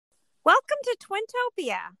to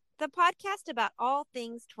Twintopia, the podcast about all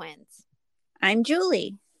things twins. I'm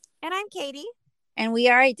Julie. And I'm Katie. And we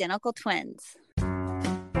are identical twins.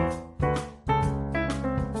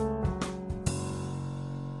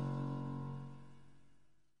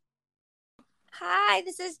 Hi,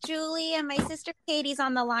 this is Julie, and my sister Katie's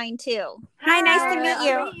on the line too. Hi, nice to meet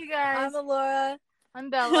you. I'll meet you guys. I'm Alora. I'm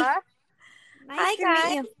Bella. Nice to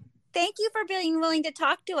meet you. Thank you for being willing to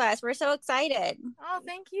talk to us. We're so excited. Oh,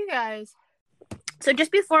 thank you guys. So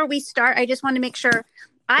just before we start, I just want to make sure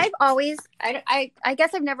I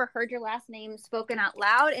guess I've never heard your last name spoken out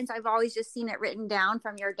loud. And so I've always just seen it written down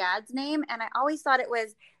from your dad's name. And I always thought it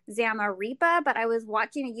was Zamarripa, but I was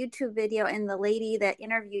watching a YouTube video and the lady that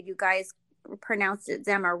interviewed you guys pronounced it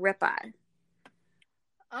Zamarripa.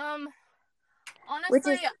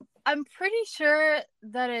 Honestly, I'm pretty sure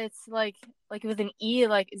that it's like with an E,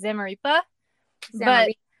 like Zamarripa.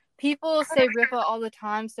 But people say Ripa all the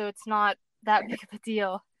time, so it's not that big of a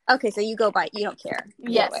deal. Okay, so you go by, you don't care.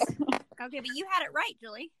 Yes. Okay, but you had it right,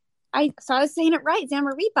 Julie. I was saying it right,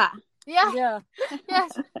 Zamarripa. Yeah.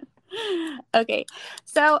 Yes. Okay,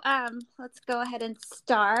 so let's go ahead and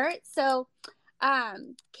start. So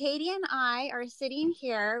Katie and I are sitting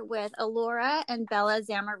here with Alora and Bella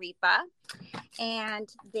Zamarripa, and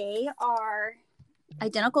they are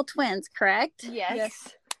identical twins, correct?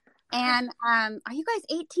 Yes. And are you guys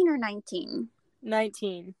 18 or 19?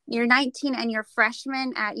 19. You're 19 and you're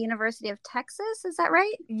freshmen at University of Texas, is that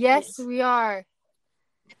right? Yes, we are.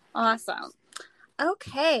 Awesome.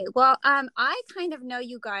 Okay. Well, I kind of know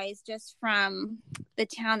you guys just from the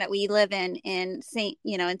town that we live in St.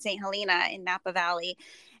 Helena in Napa Valley.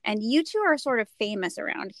 And you two are sort of famous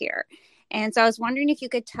around here. And so I was wondering if you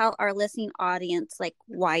could tell our listening audience, like,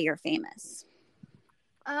 why you're famous.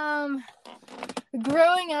 Growing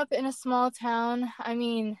up in a small town, I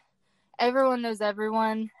mean, everyone knows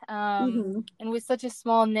everyone. And with such a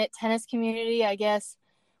small knit tennis community, I guess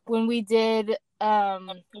when we did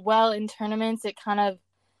well in tournaments, it kind of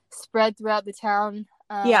spread throughout the town.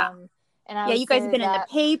 And you guys have been in the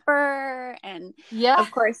paper, and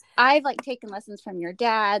of course I've taken lessons from your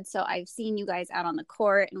dad, so I've seen you guys out on the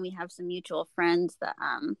court, and we have some mutual friends,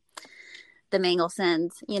 the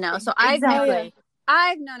Mangelsons, so exactly.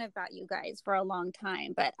 I've known about you guys for a long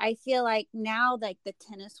time, but I feel like now the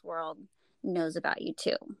tennis world knows about you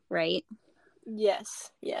too, right?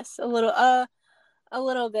 Yes, a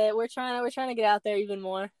little bit. We're trying to get out there even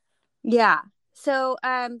more. Yeah. So,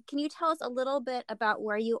 can you tell us a little bit about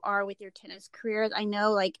where you are with your tennis careers? I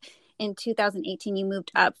know, in 2018, you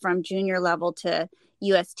moved up from junior level to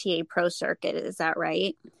USTA Pro Circuit. Is that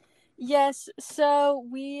right? Yes. So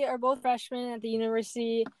we are both freshmen at the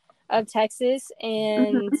University of Texas,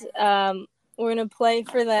 and we're gonna play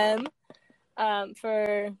for them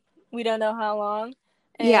for we don't know how long.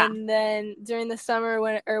 And then during the summer,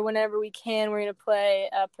 whenever we can, we're gonna play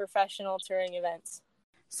professional touring events.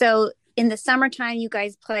 So in the summertime, you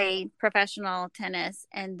guys play professional tennis,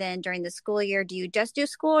 and then during the school year, do you just do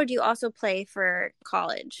school, or do you also play for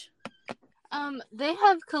college? They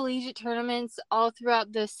have collegiate tournaments all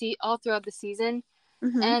throughout the season,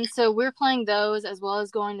 and so we're playing those as well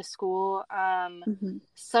as going to school.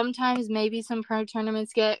 Sometimes maybe some pro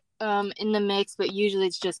tournaments get in the mix, but usually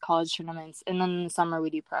it's just college tournaments, and then in the summer we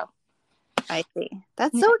do pro. I see.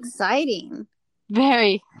 That's so exciting.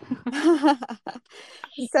 Very.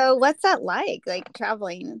 So what's that like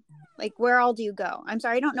traveling? Where all do you go? I'm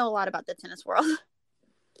sorry, I don't know a lot about the tennis world.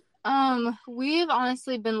 We've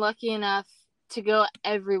honestly been lucky enough to go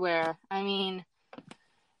everywhere. I mean,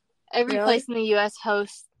 every place in the U.S.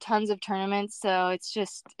 hosts tons of tournaments, so it's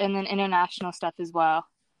just, and then international stuff as well.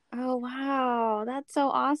 Oh, wow. That's so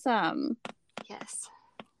awesome. Yes.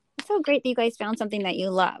 It's so great that you guys found something that you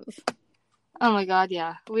love. Oh my God,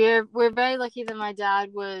 yeah. We're very lucky that my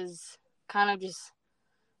dad was kind of just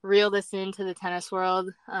reeled us into the tennis world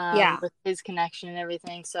with his connection and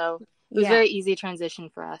everything. So it was a very easy transition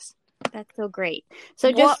for us. That's so great.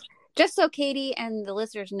 So just so Katie and the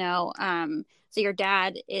listeners know, so your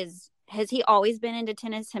dad has he always been into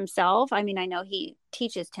tennis himself? I mean, I know he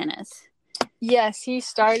teaches tennis. Yes, he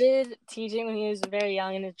started teaching when he was very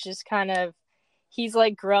young, and it's just kind of, he's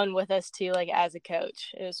grown with us too, as a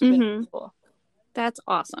coach. It was really cool. That's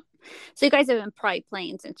awesome. So you guys have been probably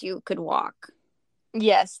playing since you could walk.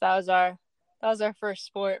 Yes, that was our first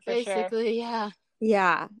sport for sure. Basically, yeah.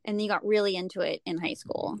 Yeah, and you got really into it in high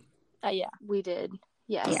school. Yeah, we did.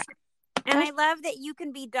 Yes. Yeah. And I love that you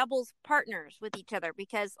can be doubles partners with each other,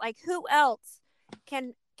 because who else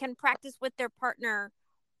can practice with their partner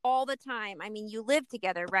all the time? I mean, you live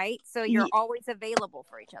together, right? So you're always available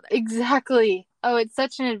for each other. Exactly. Oh, it's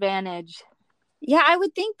such an advantage. Yeah, I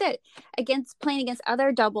would think that playing against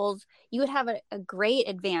other doubles, you would have a great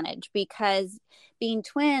advantage because being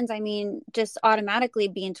twins, I mean, just automatically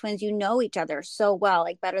being twins, you know each other so well,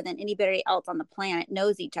 like better than anybody else on the planet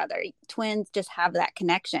knows each other. Twins just have that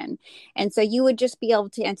connection. And so you would just be able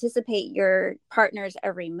to anticipate your partner's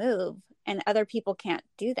every move, and other people can't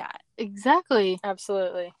do that. Exactly.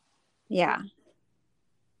 Absolutely. Yeah.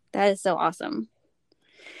 That is so awesome.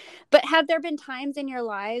 But have there been times in your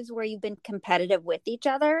lives where you've been competitive with each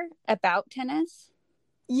other about tennis?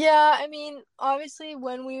 Yeah, I mean, obviously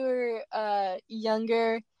when we were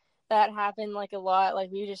younger, that happened like a lot. Like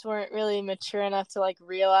we just weren't really mature enough to like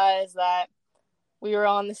realize that we were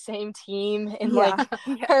on the same team and like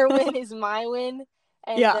her win is my win.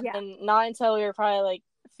 And then not until we were probably like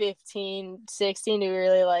 15, 16 do we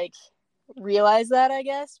really like realize that, I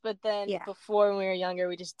guess. But then before when we were younger,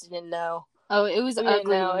 we just didn't know. Oh, it was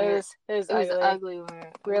ugly. It was ugly.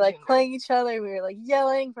 We were like playing each other. We were like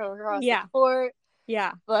yelling from across the court.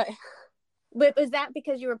 Yeah. But was that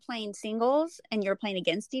because you were playing singles and you were playing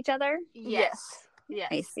against each other? Yes.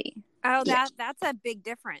 I see. Oh, that's a big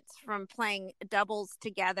difference from playing doubles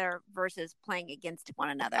together versus playing against one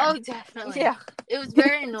another. Oh, definitely. Yeah. It was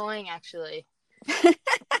very annoying, actually.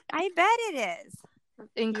 I bet it is.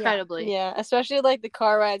 Incredibly. Yeah, especially like the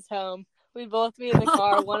car rides home. We'd both be in the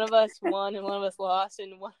car. One of us won and one of us lost,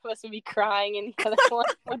 and one of us would be crying and the other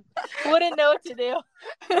one wouldn't know what to do.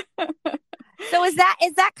 So is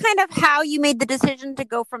that kind of how you made the decision to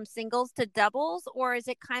go from singles to doubles, or is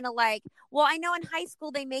it kind of like, well, I know in high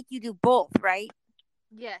school they make you do both, right?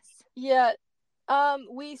 Yes. Yeah.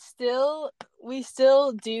 We still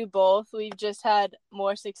do both. We've just had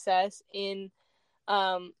more success in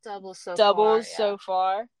doubles so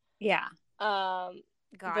far. Yeah. Got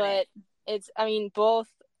but it. It's, I mean, both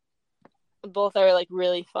are like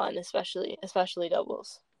really fun, especially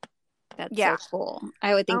doubles. That's so cool.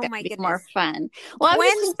 I would think that would be more fun. Well,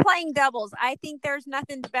 twins playing doubles, I think there's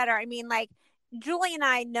nothing better. I mean, like Julie and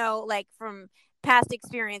I know, like from past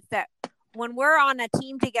experience, that when we're on a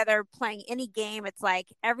team together playing any game, it's like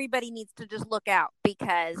everybody needs to just look out,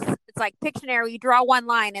 because it's like Pictionary. You draw one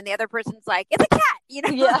line and the other person's like, it's a cat, you know?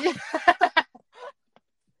 Yeah.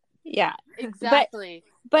 Yeah, exactly.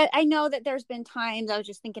 But I know that there's been times, I was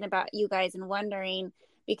just thinking about you guys and wondering,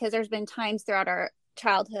 because there's been times throughout our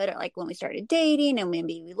childhood, or like when we started dating and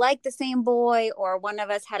maybe we liked the same boy, or one of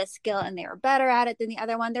us had a skill and they were better at it than the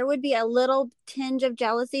other one, there would be a little tinge of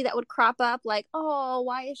jealousy that would crop up, like, oh,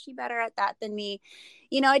 why is she better at that than me?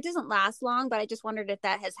 You know, it doesn't last long, but I just wondered if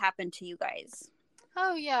that has happened to you guys.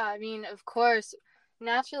 Oh yeah, I mean, of course,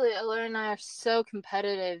 naturally Alora and I are so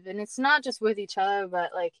competitive, and it's not just with each other,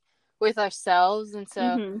 but like with ourselves. And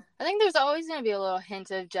so I think there's always going to be a little hint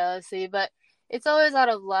of jealousy, but it's always out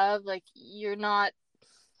of love. Like you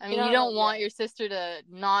don't want your sister to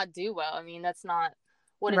not do well. I mean, that's not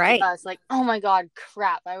what it's about. Like, oh my God,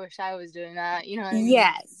 crap, I wish I was doing that. You know what I mean?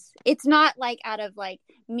 Yes. It's not like out of like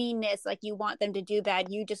meanness, like you want them to do bad.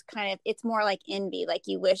 You just kind of, it's more like envy. Like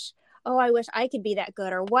you wish, oh, I wish I could be that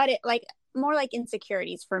good, or like more like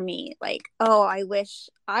insecurities for me. Like, oh, I wish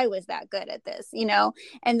I was that good at this, you know?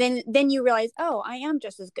 And then you realize, oh, I am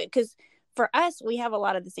just as good. Because for us, we have a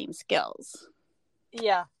lot of the same skills.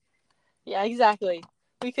 Yeah, exactly.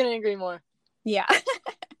 We couldn't agree more. Yeah.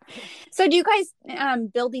 So do you guys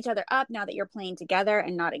build each other up now that you're playing together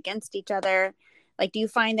and not against each other? Like, do you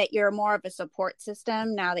find that you're more of a support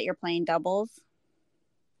system now that you're playing doubles?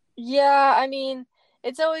 Yeah, I mean,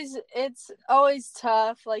 it's always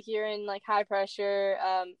tough. Like you're in like high pressure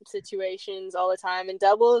situations all the time, and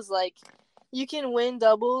doubles, like you can win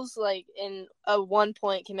doubles like in a 1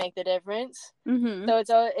 point can make the difference. So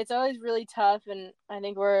it's always really tough, and I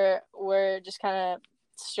think we're just kind of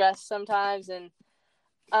stressed sometimes. And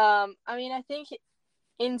I mean, I think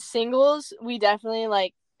in singles we definitely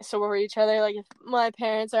like support each other. Like if my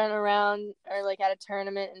parents aren't around or like at a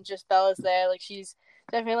tournament and just Bella's there, like she's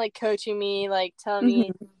definitely like coaching me, like telling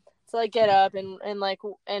me to like get up and like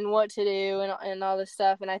and what to do and all this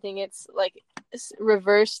stuff. And I think it's like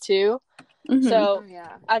reversed too. So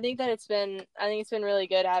I think it's been really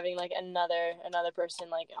good having like another person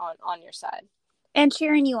like on your side and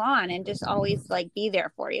cheering you on and just always like be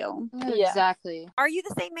there for you. Yeah. Exactly. Are you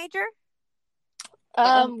the same major?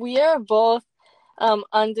 We are both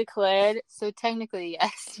undeclared, so technically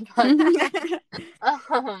yes, but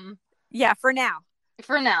yeah, for now.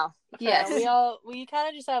 Yes. We kind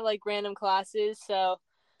of just have like random classes. So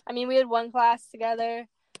I mean, we had one class together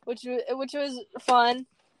which was fun,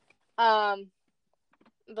 but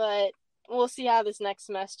we'll see how this next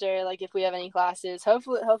semester, like if we have any classes.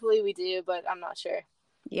 Hopefully we do, but I'm not sure.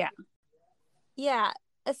 Yeah.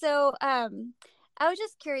 So, I was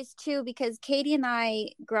just curious too, because Katie and I,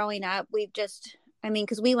 growing up,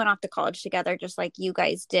 because we went off to college together, just like you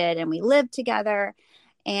guys did, and we lived together,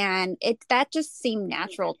 and that just seemed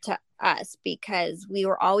natural to us because we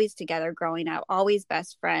were always together growing up, always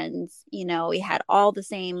best friends. We had all the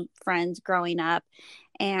same friends growing up,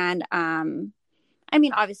 and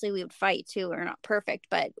obviously we would fight too. We're not perfect,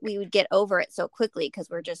 but we would get over it so quickly because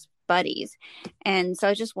we're just buddies. And so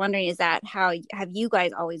I was just wondering, is that how have you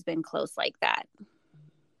guys always been close like that?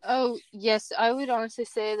 Oh, yes. I would honestly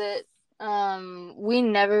say that we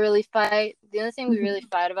never really fight. The only thing we really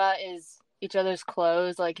fight about is each other's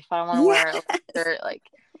clothes. Like if I want to wear a shirt, like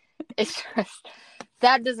it's just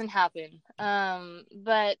that doesn't happen.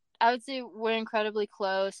 But I would say we're incredibly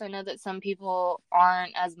close. I know that some people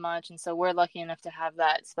aren't as much, and so we're lucky enough to have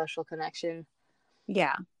that special connection.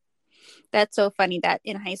 Yeah. That's so funny that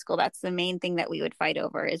in high school, that's the main thing that we would fight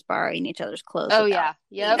over is borrowing each other's clothes. Oh, yeah.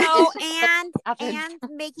 Yep. And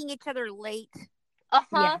making each other late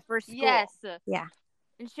for school. Yes. Yeah.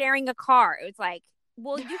 And sharing a car. It was like,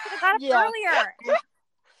 well, you should have got up earlier.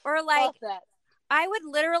 Or like, I would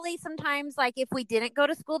literally sometimes, like, if we didn't go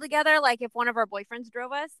to school together, like if one of our boyfriends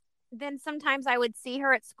drove us, then sometimes I would see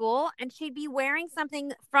her at school and she'd be wearing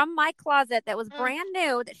something from my closet that was brand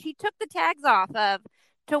new that she took the tags off of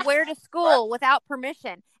to wear to school without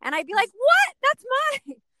permission. And I'd be like, what? That's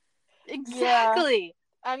mine. Exactly.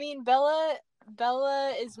 Yeah. I mean,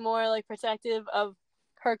 Bella is more like protective of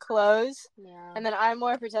her clothes. Yeah. And then I'm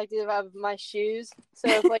more protective of my shoes. So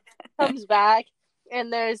if like comes back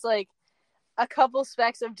and there's like a couple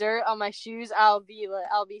specks of dirt on my shoes, I'll be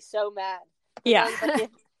so mad. Yeah. Like,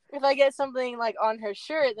 if I get something like on her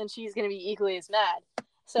shirt, then she's gonna be equally as mad.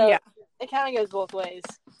 So it kind of goes both ways.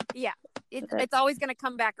 Yeah, it's always gonna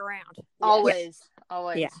come back around. Always.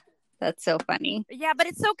 Yeah, that's so funny. Yeah, but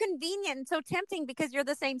it's so convenient and so tempting because you're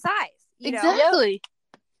the same size. Exactly.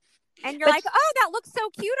 And you're like, oh, that looks so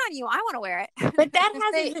cute on you. I want to wear it. But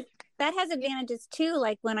that has advantages too.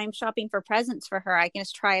 Like when I'm shopping for presents for her, I can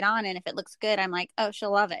just try it on, and if it looks good, I'm like, oh,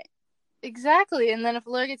 she'll love it. Exactly. And then if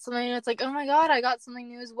Laura gets something new, it's like, oh my God, I got something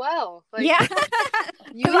new as well. Like, yeah.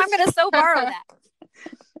 I'm going to so borrow that.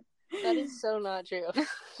 That is so not true.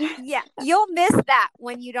 Yeah. You'll miss that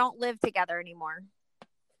when you don't live together anymore.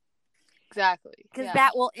 Exactly. Because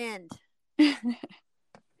that will end.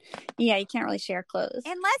 Yeah, you can't really share clothes.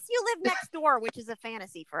 Unless you live next door, which is a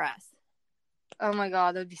fantasy for us. Oh my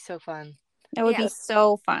God, that would be so fun. That would be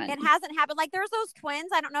so fun. It hasn't happened. Like there's those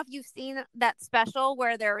twins. I don't know if you've seen that special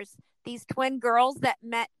where there's these twin girls that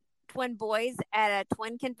met twin boys at a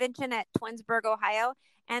twin convention at Twinsburg, Ohio.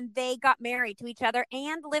 And they got married to each other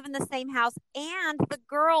and live in the same house. And the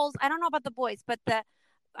girls, I don't know about the boys, but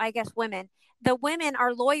I guess women, the women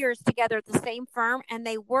are lawyers together at the same firm and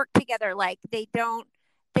they work together. Like they don't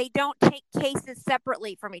take cases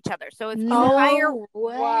separately from each other. So if you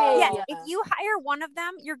if you hire one of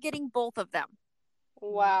them, you're getting both of them.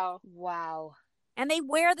 Wow. And they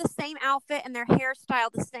wear the same outfit and their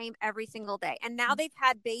hairstyle the same every single day. And now they've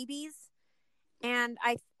had babies and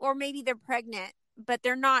or maybe they're pregnant, but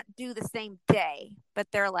they're not due the same day, but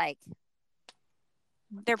they're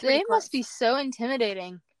they must be so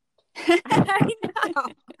intimidating. I know.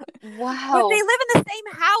 Wow. But they live in the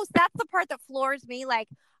same house. That's the part that floors me. Like,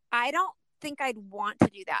 I don't think I'd want to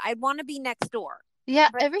do that. I'd want to be next door. Yeah,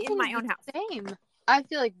 everything in my own house. Same. I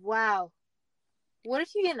feel like, wow. What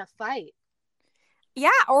if you get in a fight? Yeah,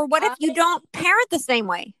 or what if you don't parent the same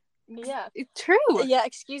way? Yeah, it's true. Yeah,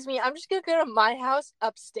 excuse me. I'm just gonna go to my house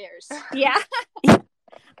upstairs. Yeah,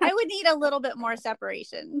 I would need a little bit more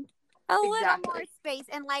separation, a little more space,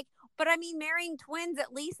 and but I mean, marrying twins,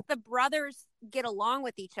 at least the brothers get along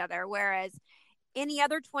with each other, whereas any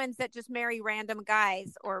other twins that just marry random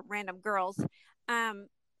guys or random girls,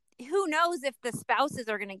 who knows if the spouses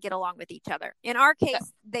are going to get along with each other. In our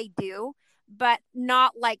case, they do, but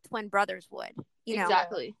not like twin brothers would. You know?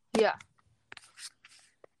 Exactly. Yeah.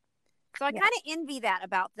 So I kind of envy that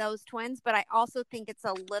about those twins, but I also think it's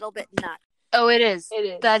a little bit nuts. Oh, it is. It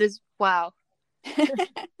is. That is wow.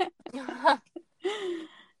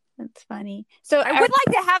 That's funny. So I would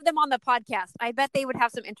like to have them on the podcast. I bet they would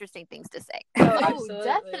have some interesting things to say. Oh,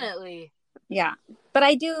 definitely. Yeah. But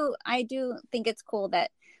I do think it's cool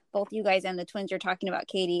that both you guys and the twins you're talking about,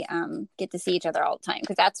 Katie, get to see each other all the time.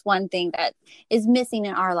 Because that's one thing that is missing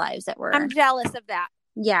in our lives I'm jealous of that.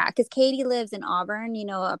 Yeah, because Katie lives in Auburn,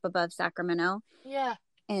 up above Sacramento. Yeah.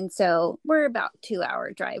 And so we're about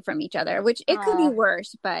 2-hour drive from each other, which it could be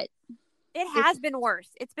worse, but... It has been worse.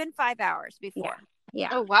 It's been 5 hours before. Yeah.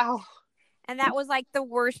 Oh, wow. And that was like the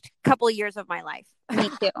worst couple of years of my life. Me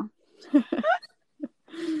too.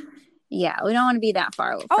 Yeah, we don't want to be that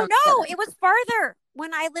far. Oh no, it was farther.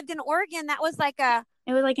 When I lived in Oregon, that was like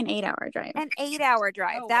it was like an 8-hour drive. An 8-hour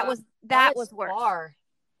drive. Oh, that wow. was worse. Far.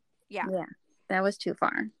 Yeah. Yeah, that was too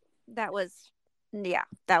far. That was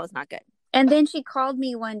not good. And then she called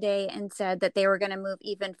me one day and said that they were going to move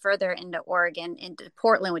even further into Oregon, into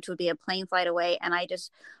Portland, which would be a plane flight away. And I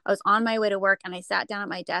was on my way to work and I sat down at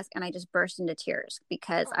my desk and I just burst into tears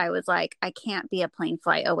because I was like, I can't be a plane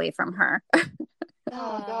flight away from her.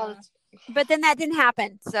 Oh God. But then that didn't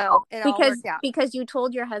happen. So it all worked out. Because you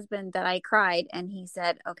told your husband that I cried and he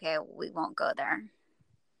said, okay, we won't go there.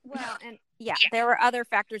 Well, and yeah, there were other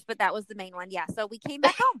factors, but that was the main one. Yeah. So we came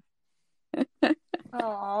back home.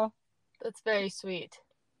 Oh, that's very sweet.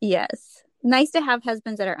 Yes. Nice to have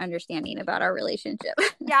husbands that are understanding about our relationship.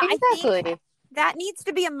 Yeah, Exactly. I think that needs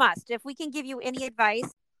to be a must. If we can give you any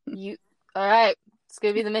advice, all right, it's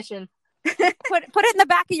gonna be the mission. put it in the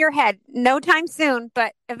back of your head. No time soon,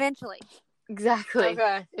 but eventually. Exactly.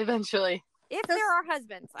 Okay, eventually. If there are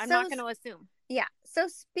husbands, I'm not going to assume. Yeah. So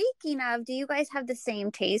speaking of, do you guys have the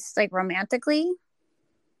same tastes, like romantically?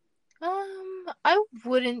 I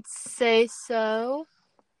wouldn't say so.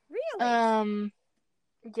 Really?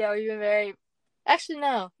 Yeah, we've been very. Actually,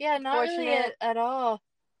 no. Yeah, not really at all.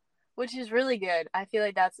 Which is really good. I feel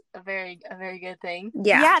like that's a very good thing.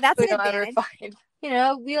 Yeah, that's we an don't ever advantage. find. You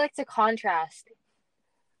know, we like to contrast.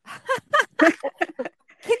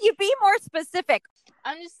 Can you be more specific?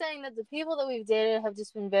 I'm just saying that the people that we've dated have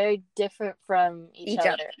just been very different from each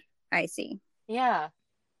other. I see. Yeah.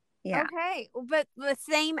 Yeah. Okay, but the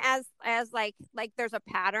same as like there's a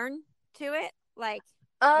pattern to it. Like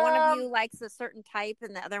one of you likes a certain type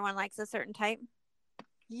and the other one likes a certain type.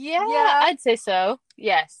 Yeah, I'd say so.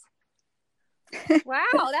 Yes. Wow,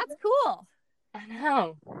 that's cool. I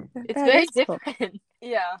know. It's That very is cool. different.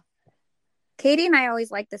 Yeah. Katie and I always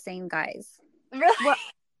like the same guys. Really? Well,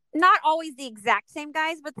 not always the exact same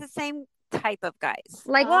guys, but the same type of guys.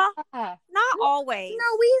 Like, not always.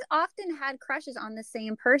 No, we often had crushes on the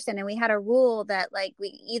same person, and we had a rule that like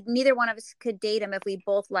neither one of us could date him if we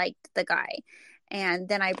both liked the guy. And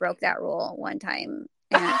then I broke that rule one time.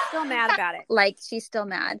 And I'm still mad about it. Like, she's still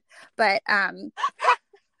mad, but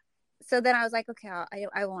so then I was like, okay,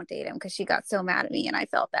 I won't date him because she got so mad at me and I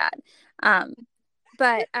felt bad.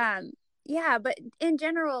 Yeah, but in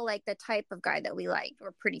general, like the type of guy that we liked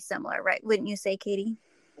were pretty similar, right? Wouldn't you say, Katie?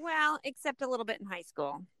 Well, except a little bit in high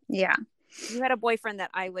school. Yeah. You had a boyfriend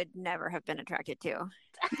that I would never have been attracted to.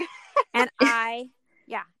 And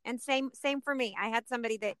and same for me. I had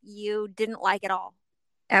somebody that you didn't like at all.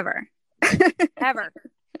 Ever.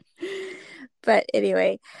 But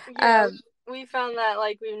anyway, yeah, we found that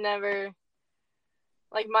like we've never,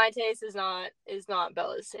 like, my taste is not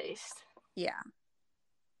Bella's taste. Yeah.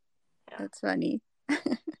 That's funny.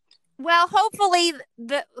 Well, hopefully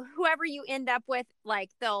whoever you end up with, like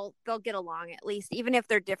they'll get along at least, even if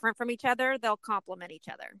they're different from each other, they'll complement each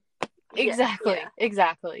other.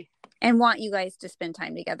 Exactly. And want you guys to spend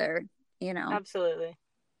time together, you know. Absolutely.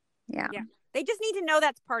 Yeah. They just need to know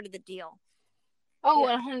that's part of the deal. Oh,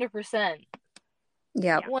 100%.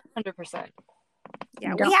 Yeah. 100%.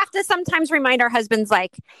 Yeah, we have to sometimes remind our husbands,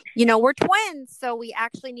 like, you know, we're twins, so we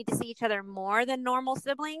actually need to see each other more than normal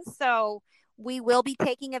siblings. So we will be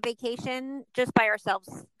taking a vacation just by ourselves.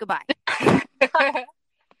 Goodbye.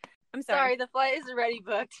 I'm sorry. The flight is already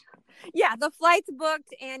booked. Yeah, the flight's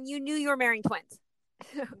booked, and you knew you were marrying twins.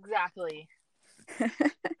 Exactly.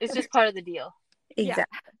 It's just part of the deal. Exactly.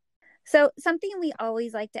 Yeah. So something we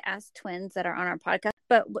always like to ask twins that are on our podcast,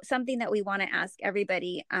 but something that we want to ask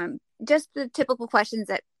everybody, just the typical questions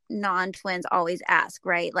that non-twins always ask,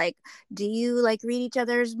 right? Like, do you like read each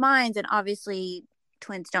other's minds? And obviously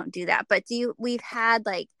twins don't do that, but we've had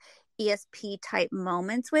like ESP type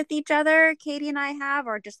moments with each other, Katie and I have,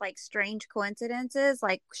 or just like strange coincidences,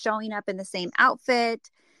 like showing up in the same outfit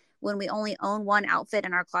when we only own one outfit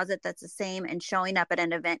in our closet that's the same, and showing up at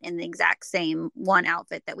an event in the exact same one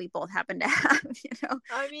outfit that we both happen to have, you know?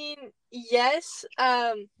 I mean, yes.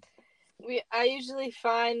 I usually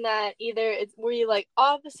find that either we're like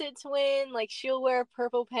opposite twin, like she'll wear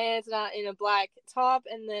purple pants not in a black top,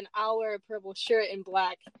 and then I'll wear a purple shirt and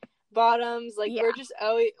black bottoms. Like, we're just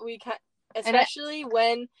always, especially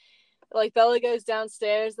when like Bella goes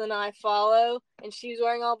downstairs, then I follow, and she's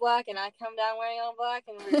wearing all black, and I come down wearing all black,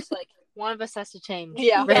 and we're just like, one of us has to change.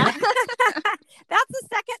 Yeah. That's the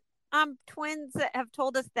second twins that have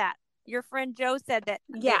told us that. Your friend Joe said that.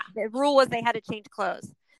 Yeah, the rule was they had to change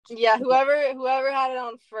clothes. Yeah, whoever had it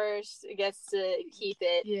on first gets to keep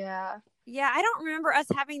it. Yeah, I don't remember us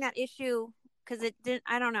having that issue because it didn't.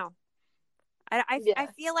 I don't know. I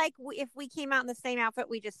feel like if we came out in the same outfit,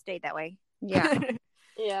 we just stayed that way. Yeah.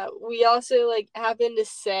 Yeah, we also like happen to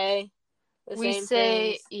say the same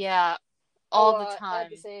things. Yeah, all the time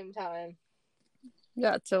at the same time.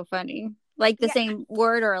 That's so funny. Like the same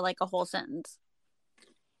word or like a whole sentence?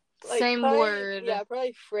 Like, same word. Yeah,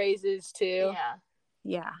 probably phrases too.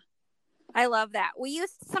 Yeah. I love that.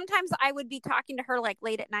 Sometimes I would be talking to her like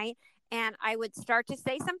late at night and I would start to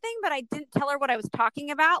say something, but I didn't tell her what I was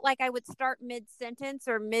talking about. Like I would start mid-sentence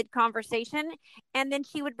or mid-conversation, and then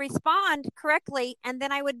she would respond correctly. And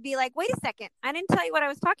then I would be like, wait a second, I didn't tell you what I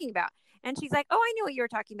was talking about. And she's like, oh, I knew what you were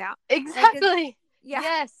talking about. Exactly. Like,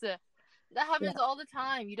 yes. That happens all the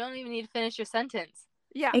time. You don't even need to finish your sentence.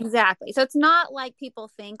 Yeah, exactly. So it's not like people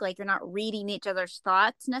think like you're not reading each other's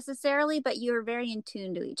thoughts necessarily, but you're very in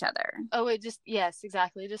tune to each other. Oh, yes,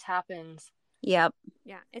 exactly. It just happens. Yep.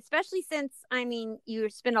 Yeah. Especially since, I mean, you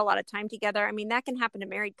spend a lot of time together. I mean, that can happen to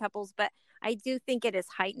married couples, but I do think it is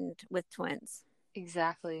heightened with twins.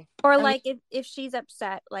 Exactly. Or like if she's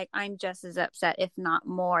upset, like I'm just as upset, if not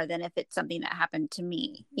more, than if it's something that happened to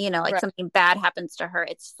me. You know, like something bad happens to her,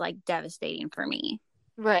 it's like devastating for me.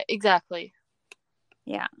 Right. Exactly.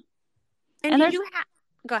 Yeah. And did you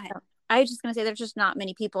go ahead. I was just going to say there's just not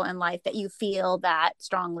many people in life that you feel that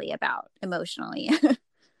strongly about emotionally.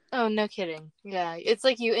 Oh, no kidding. Yeah. It's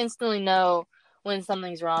like you instantly know when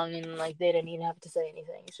something's wrong and like they didn't even have to say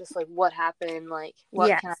anything. It's just like what happened, like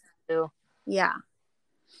what can I do? Yeah.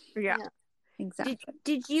 Exactly.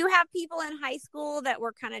 Did you have people in high school that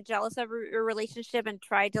were kind of jealous of your relationship and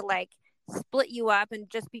tried to like split you up and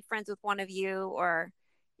just be friends with one of you or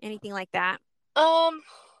anything like that? I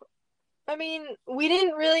mean, we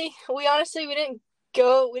didn't go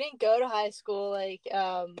to high school. Like,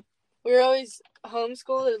 we were always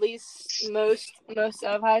homeschooled, at least most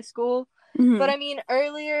of high school. Mm-hmm. But I mean,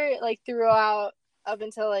 earlier, like throughout up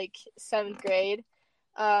until like 7th grade,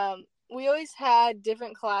 we always had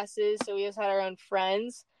different classes, so we always had our own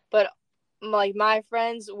friends. But like my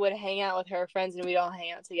friends would hang out with her friends, and we'd all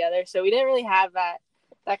hang out together. So we didn't really have that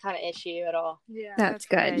kind of issue at all. Yeah, that's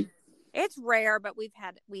good. It's rare, but we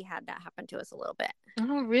had that happen to us a little bit.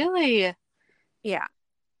 Oh, really? Yeah.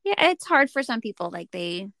 Yeah, it's hard for some people. Like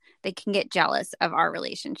they can get jealous of our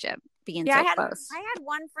relationship being so close. I had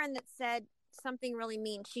one friend that said something really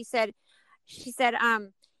mean. She said,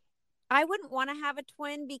 I wouldn't want to have a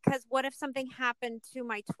twin because what if something happened to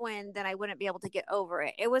my twin, then I wouldn't be able to get over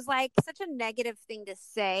it. It was like such a negative thing to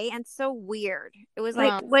say and so weird. It was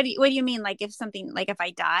like, what do you mean? Like if something, like if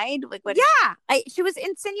I died, like what? Yeah, she was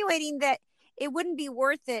insinuating that it wouldn't be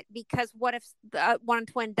worth it because what if one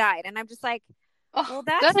twin died? And I'm just like, well,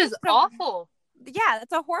 that is awful. Yeah,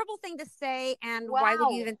 that's a horrible thing to say. And why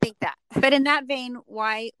would you even think that? But in that vein,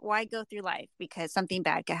 why go through life? Because something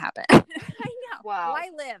bad could happen. I know. Wow. Why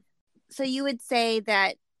live? So you would say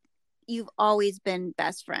that you've always been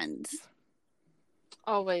best friends?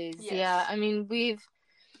 Always, yes. Yeah. I mean,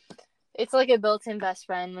 it's like a built-in best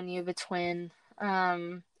friend when you have a twin. I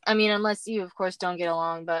mean, unless you, of course, don't get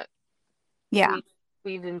along, but yeah,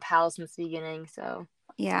 we've been pals since the beginning, so.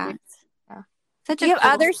 Yeah. Do you have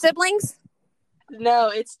other siblings? No,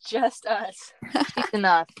 it's just us. It's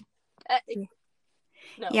enough.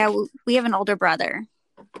 No. Yeah, we have an older brother.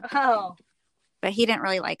 Oh. But he didn't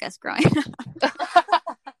really like us growing up.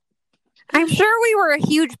 I'm sure we were a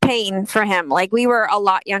huge pain for him. Like we were a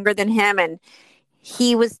lot younger than him and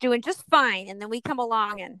he was doing just fine. And then we come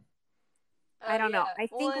along and I don't know. I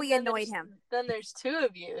think we annoyed him. Then there's 2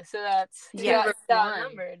 of you. So that's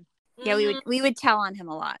outnumbered. Yeah, we would tell on him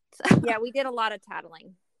a lot. So. Yeah, we did a lot of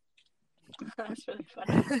tattling. That's really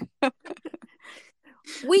funny.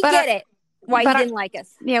 We get it. Why he didn't like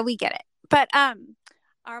us. Yeah, we get it. But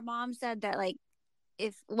our mom said that like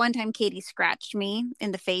if one time Katie scratched me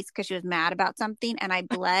in the face because she was mad about something and I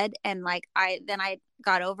bled and like I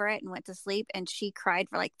got over it and went to sleep and she cried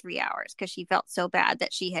for like 3 hours because she felt so bad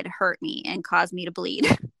that she had hurt me and caused me to bleed.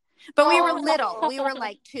 But we were little. We were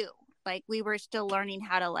like 2. Like we were still learning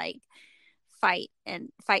how to like fight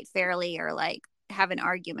fairly or like have an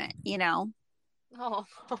argument, you know? Oh.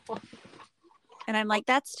 And I'm like,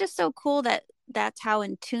 that's just so cool that's how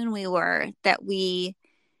in tune we were, that we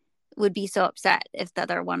would be so upset if the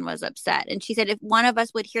other one was upset. And she said if one of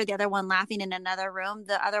us would hear the other one laughing in another room,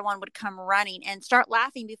 the other one would come running and start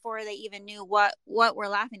laughing before they even knew what we're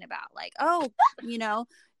laughing about. Like, oh, you know,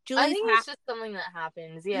 Julie's I think it's just something that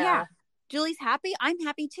happens. Yeah. Julie's happy. I'm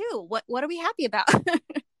happy too. What are we happy about?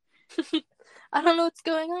 I don't know what's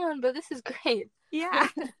going on, but this is great. Yeah.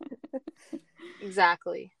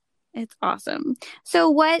 Exactly. It's awesome. So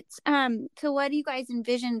what do you guys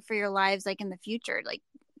envision for your lives like in the future? Like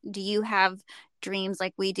do you have dreams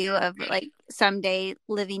like we do of like someday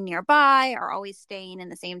living nearby or always staying in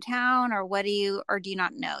the same town, or do you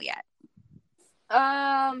not know yet?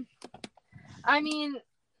 I mean,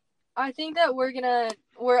 I think that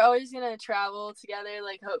we're always gonna travel together,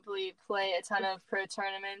 like hopefully play a ton of pro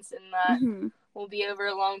tournaments, and that will be over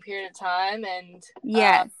a long period of time. And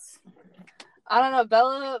yes, I don't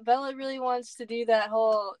know, Bella really wants to do that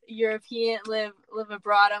whole European live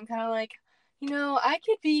abroad. I'm kind of like, I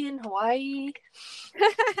could be in Hawaii.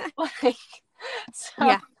 Like, so,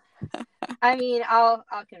 yeah. I mean, I'll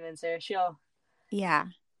convince her. She'll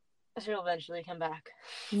eventually come back.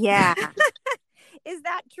 Yeah. Is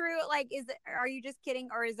that true? Like, are you just kidding,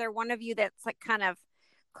 or is there one of you that's like kind of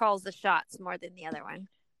calls the shots more than the other one?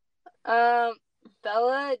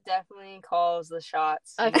 Bella definitely calls the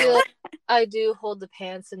shots. I feel like I do hold the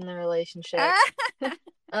pants in the relationship.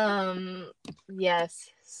 Yes.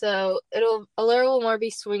 So Allura will more be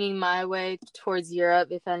swinging my way towards Europe,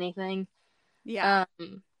 if anything. Yeah.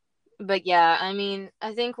 But yeah, I mean,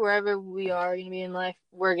 I think wherever we are going to be in life,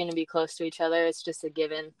 we're going to be close to each other. It's just a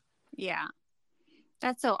given. Yeah.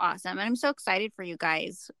 That's so awesome. And I'm so excited for you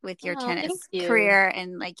guys with your tennis you. career,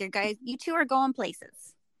 and like you two are going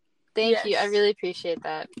places. Thank you. I really appreciate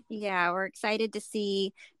that. Yeah, we're excited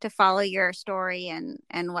to follow your story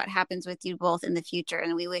and what happens with you both in the future.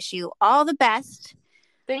 And we wish you all the best.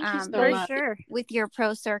 Thank you so much. Sure. With your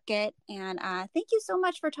pro circuit. And thank you so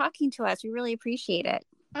much for talking to us. We really appreciate it.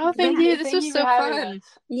 Oh, thank you. This was so fun.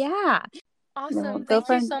 Yeah. Awesome. Thank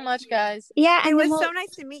you so much, guys. Yeah. It was so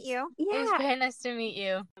nice to meet you. Yeah. It was very nice to meet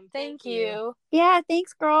you. Thank you. Yeah.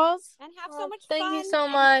 Thanks, girls. And have so much fun. Thank you so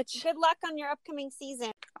much. Good luck on your upcoming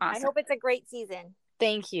season. Awesome. I hope it's a great season.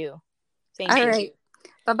 Thank you. All right.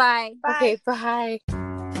 Bye-bye. Bye. Okay, bye.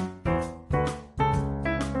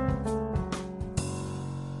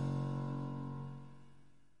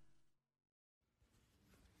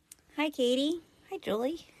 Hi, Katie. Hi,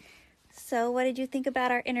 Julie. So what did you think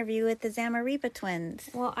about our interview with the Zamarripa twins?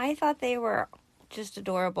 Well, I thought they were just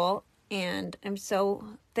adorable, and I'm so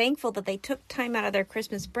thankful that they took time out of their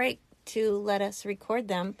Christmas break to let us record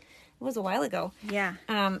them. It was a while ago. Yeah.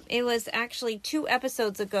 It was actually 2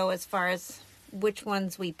 episodes ago as far as which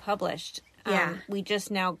ones we published. Yeah. We just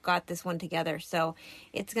now got this one together, so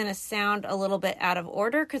it's going to sound a little bit out of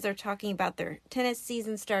order because they're talking about their tennis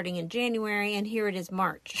season starting in January, and here it is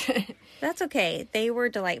March. That's okay. They were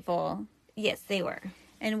delightful. Yes, they were.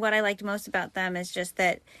 And what I liked most about them is just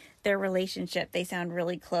that their relationship, they sound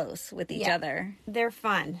really close with each other. They're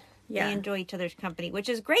fun. Yeah. They enjoy each other's company, which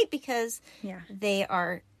is great because they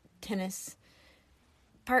are tennis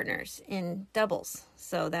partners in doubles.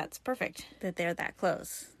 So that's perfect. That they're that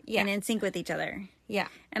close. Yeah. And in sync with each other. Yeah.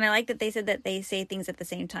 And I like that they said that they say things at the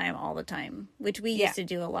same time all the time, which we used to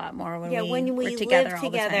do a lot more when we were together lived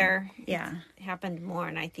all together. The time. Yeah. It happened more,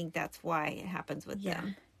 and I think that's why it happens with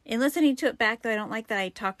them. In listening to it back, though, I don't like that I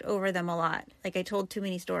talked over them a lot. Like, I told too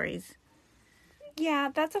many stories. Yeah,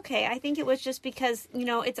 that's okay. I think it was just because,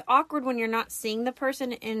 it's awkward when you're not seeing the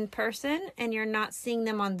person in person and you're not seeing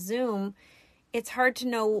them on Zoom. It's hard to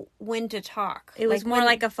know when to talk. It was more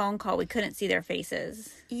like a phone call. We couldn't see their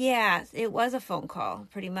faces. Yeah, it was a phone call,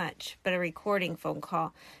 pretty much, but a recording phone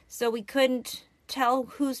call. So we couldn't tell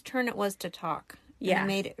whose turn it was to talk. Yeah. It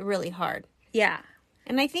made it really hard. Yeah.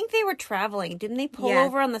 And I think they were traveling. Didn't they pull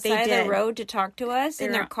over on the side of the road to talk to us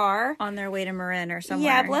in their car? On their way to Marin or somewhere.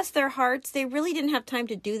 Yeah, bless their hearts. They really didn't have time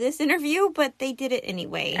to do this interview, but they did it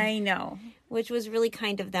anyway. I know. Which was really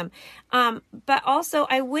kind of them. But also,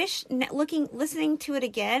 I wish, listening to it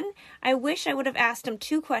again, I wish I would have asked them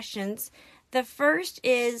 2 questions. The first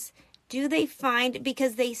is, do they find,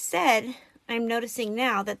 because they said, I'm noticing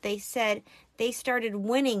now that they said they started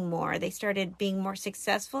winning more. They started being more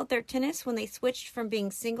successful at their tennis when they switched from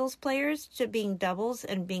being singles players to being doubles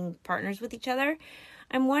and being partners with each other.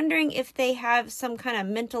 I'm wondering if they have some kind of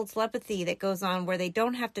mental telepathy that goes on where they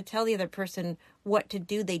don't have to tell the other person what to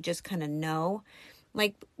do. They just kind of know.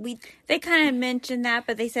 They kind of mentioned that,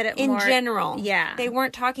 but they said it more in general. Yeah. They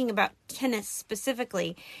weren't talking about tennis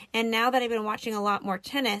specifically. And now that I've been watching a lot more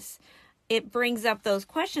tennis, it brings up those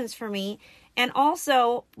questions for me. And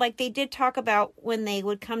also, they did talk about when they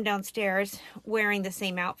would come downstairs wearing the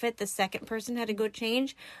same outfit, the second person had to go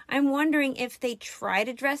change. I'm wondering if they try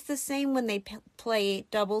to dress the same when they play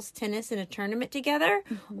doubles tennis in a tournament together,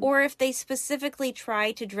 or if they specifically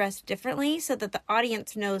try to dress differently so that the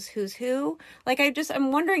audience knows who's who.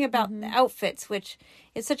 I'm wondering about the outfits, which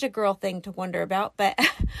is such a girl thing to wonder about, but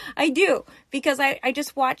I do, because I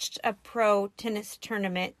just watched a pro tennis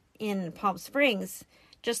tournament in Palm Springs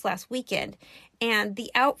just last weekend, and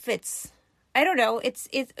the outfits I don't know.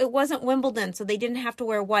 It wasn't Wimbledon, so they didn't have to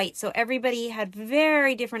wear white. So everybody had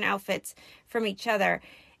very different outfits from each other.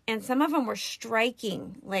 And some of them were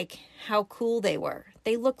striking, like how cool they were.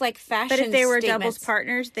 They looked like fashion But if they were statements. doubles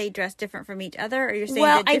partners, they dressed different from each other? Or you're saying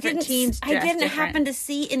that different teams dressed I didn't different? happen to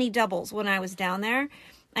see any doubles when I was down there.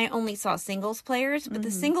 I only saw singles players. But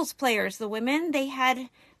the singles players, the women, they had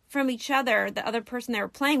from each other, the other person they were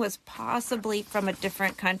playing was possibly from a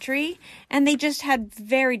different country, and they just had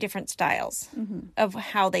very different styles of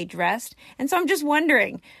how they dressed. And so I'm just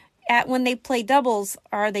wondering, when they play doubles,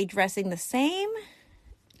 are they dressing the same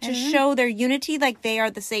to show their unity, like they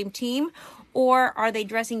are the same team, or are they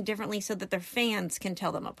dressing differently so that their fans can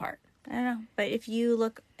tell them apart? I don't know. But if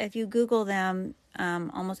you Google them,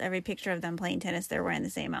 almost every picture of them playing tennis, they're wearing the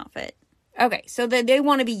same outfit. Okay, so they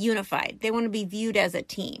want to be unified. They want to be viewed as a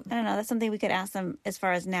team. I don't know. That's something we could ask them as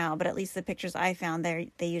far as now, but at least the pictures I found, they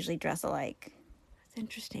usually dress alike. That's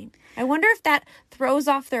interesting. I wonder if that throws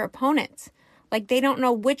off their opponents. Like, they don't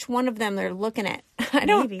know which one of them they're looking at.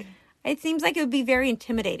 Maybe. It seems like it would be very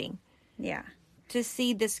intimidating. Yeah. To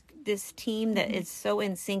see this team that is so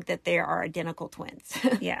in sync that they are identical twins.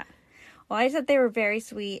 Yeah. Well, I thought they were very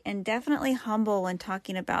sweet and definitely humble when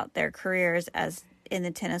talking about their careers as in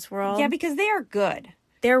the tennis world. Yeah, because they are good.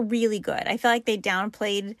 They're really good. I feel like they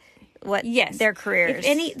downplayed their careers.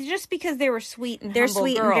 Just because they were sweet and they're humble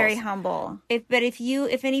sweet girls. and very humble.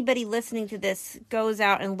 If anybody listening to this goes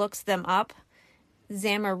out and looks them up,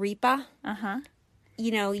 Zamarripa,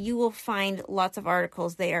 you will find lots of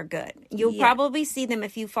articles. They are good. You'll probably see them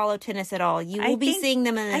if you follow tennis at all. You will be seeing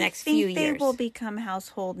them in the next few years. I think they will become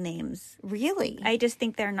household names. Really? I just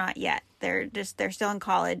think they're not yet. They're still in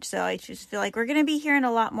college, so I just feel like we're going to be hearing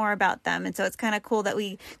a lot more about them. And so it's kind of cool that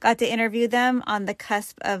we got to interview them on the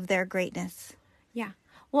cusp of their greatness. Yeah.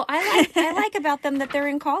 Well, I like about them that they're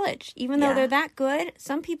in college. Even though they're that good,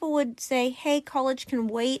 some people would say, hey, college can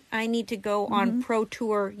wait. I need to go on pro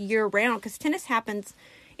tour year round, because tennis happens.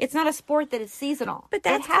 It's not a sport that is seasonal. But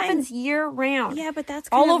it happens year round. Yeah, but that's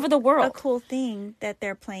all over the world. A cool thing that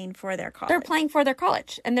they're playing for their college. They're playing for their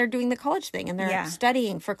college, and they're doing the college thing, and they're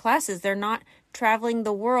studying for classes. They're not traveling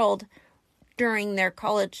the world during their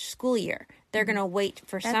college school year. They're going to wait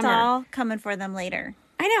for summer. That's all coming for them later.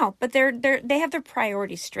 I know, but they have their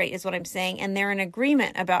priorities straight, is what I'm saying, and they're in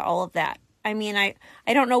agreement about all of that. I mean, I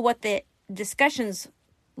don't know what the discussions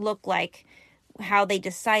look like, how they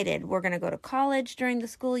decided we're going to go to college during the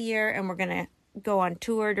school year and we're going to go on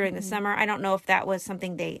tour during the summer. I don't know if that was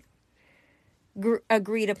something they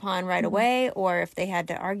agreed upon right away, or if they had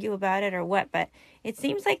to argue about it or what, but it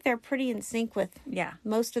seems like they're pretty in sync with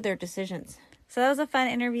most of their decisions. So that was a fun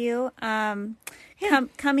interview.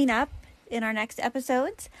 Coming up in our next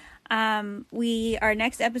episodes, our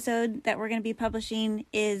next episode that we're going to be publishing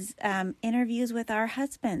is interviews with our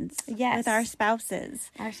husbands, with our spouses.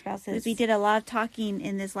 Because we did a lot of talking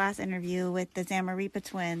in this last interview with the Zamarripa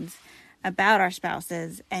twins about our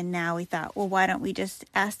spouses, and now we thought, well, why don't we just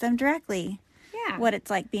ask them directly what it's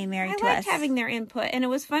like being married to us. I liked having their input, and it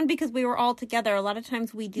was fun because we were all together. A lot of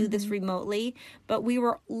times we do this remotely, but we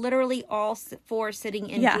were literally all four sitting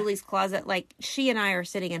in Julie's closet. Like, she and I are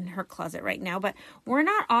sitting in her closet right now, but we're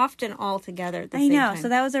not often all together at the same time. So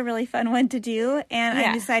that was a really fun one to do, and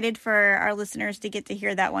I'm excited for our listeners to get to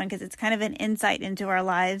hear that one, because it's kind of an insight into our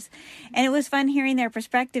lives. And it was fun hearing their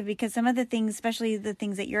perspective, because some of the things, especially the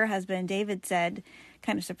things that your husband David said,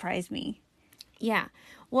 kind of surprised me. Yeah.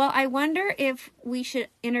 Well, I wonder if we should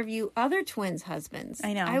interview other twins' husbands.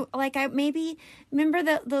 I know. I maybe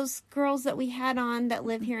remember those girls that we had on that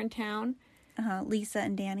live here in town. Lisa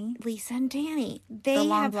and Danny. They the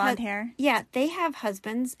long have blonde hair. Yeah, they have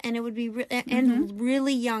husbands, and it would be and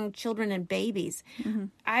really young children and babies.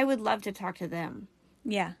 I would love to talk to them.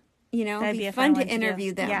 Yeah, it'd be fun to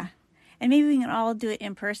interview them. Yeah, and maybe we can all do it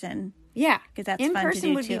in person. Yeah, because that's in fun person to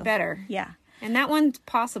do would too. be better. Yeah. And that one's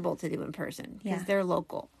possible to do in person because they're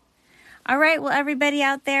local. All right. Well, everybody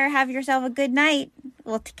out there, have yourself a good night.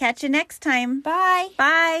 We'll catch you next time. Bye.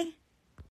 Bye.